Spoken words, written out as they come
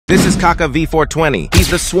This is Kaka V420. He's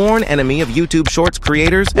the sworn enemy of YouTube Shorts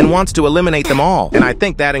creators and wants to eliminate them all. And I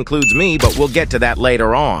think that includes me, but we'll get to that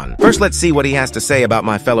later on. First, let's see what he has to say about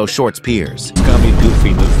my fellow Shorts peers. Scummy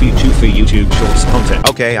goofy movie for YouTube Shorts content.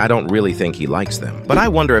 Okay, I don't really think he likes them, but I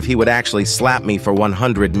wonder if he would actually slap me for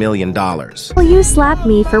 $100 million. Will you slap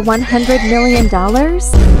me for $100 million?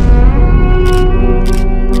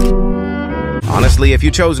 Honestly, if you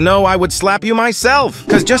chose no, I would slap you myself.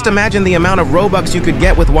 Cause just imagine the amount of Robux you could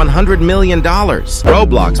get with $100 million.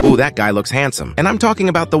 Roblox, ooh, that guy looks handsome. And I'm talking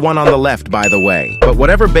about the one on the left, by the way. But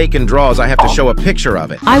whatever Bacon draws, I have to show a picture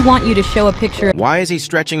of it. I want you to show a picture Why is he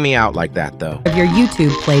stretching me out like that, though? of your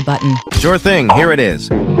YouTube play button. Sure thing, here it is.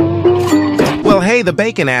 Well, hey, the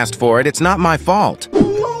Bacon asked for it. It's not my fault.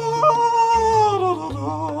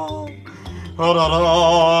 Not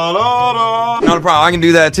a problem. I can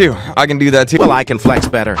do that too. Well, I can flex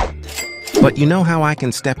better. But you know how I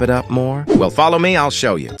can step it up more? Well, follow me, I'll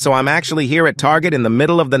show you. So I'm actually here at Target in the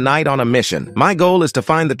middle of the night on a mission. My goal is to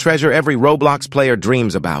find the treasure every Roblox player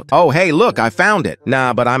dreams about. Oh, hey, look, I found it.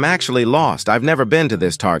 Nah, but I'm actually lost. I've never been to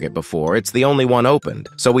this Target before. It's the only one opened.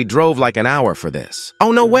 So we drove like an hour for this.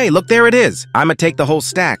 Oh, no way, look, there it is. I'ma take the whole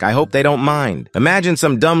stack. I hope they don't mind. Imagine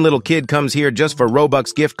some dumb little kid comes here just for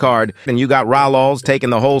Robux gift card, and you got Rahlolz taking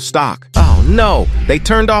the whole stock. Oh, no, they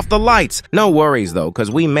turned off the lights. No worries, though, because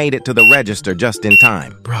we made it to the register just in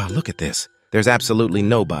time. Bruh, look at this. There's absolutely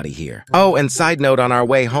nobody here. Oh, and side note, on our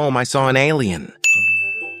way home, I saw an alien.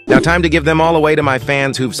 Now time to give them all away to my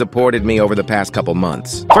fans who've supported me over the past couple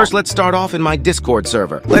months. First, let's start off in my Discord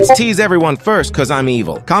server. Let's tease everyone first, cause I'm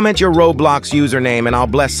evil. Comment your Roblox username and I'll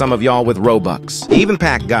bless some of y'all with Robux. Even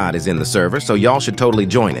Pack God is in the server, so y'all should totally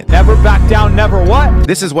join it. Never back down, never what?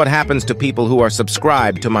 This is what happens to people who are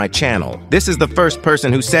subscribed to my channel. This is the first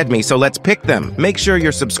person who said me, so let's pick them. Make sure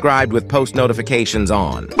you're subscribed with post notifications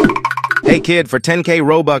on. Hey kid, for 10k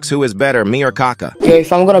Robux, who is better, me or Kaka? Okay,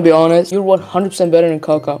 if I'm gonna be honest, you're 100% better than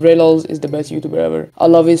Kaka. Rahlolz is the best YouTuber ever. I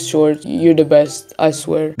love his shorts. You're the best, I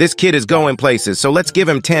swear. This kid is going places, so let's give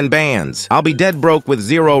him 10 bands. I'll be dead broke with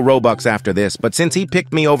 0 Robux after this, but since he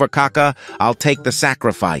picked me over Kaka, I'll take the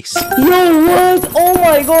sacrifice. Yo, what? Oh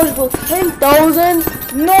my gosh, bro, 10,000?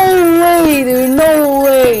 No way, dude, no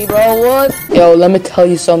way, bro, what? Yo, let me tell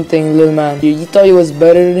you something, little man. You thought you was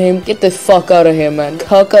better than him? Get the fuck out of here, man.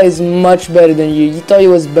 Kaka is much better than you. You thought you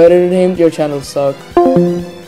was better than him? Your channel sucks.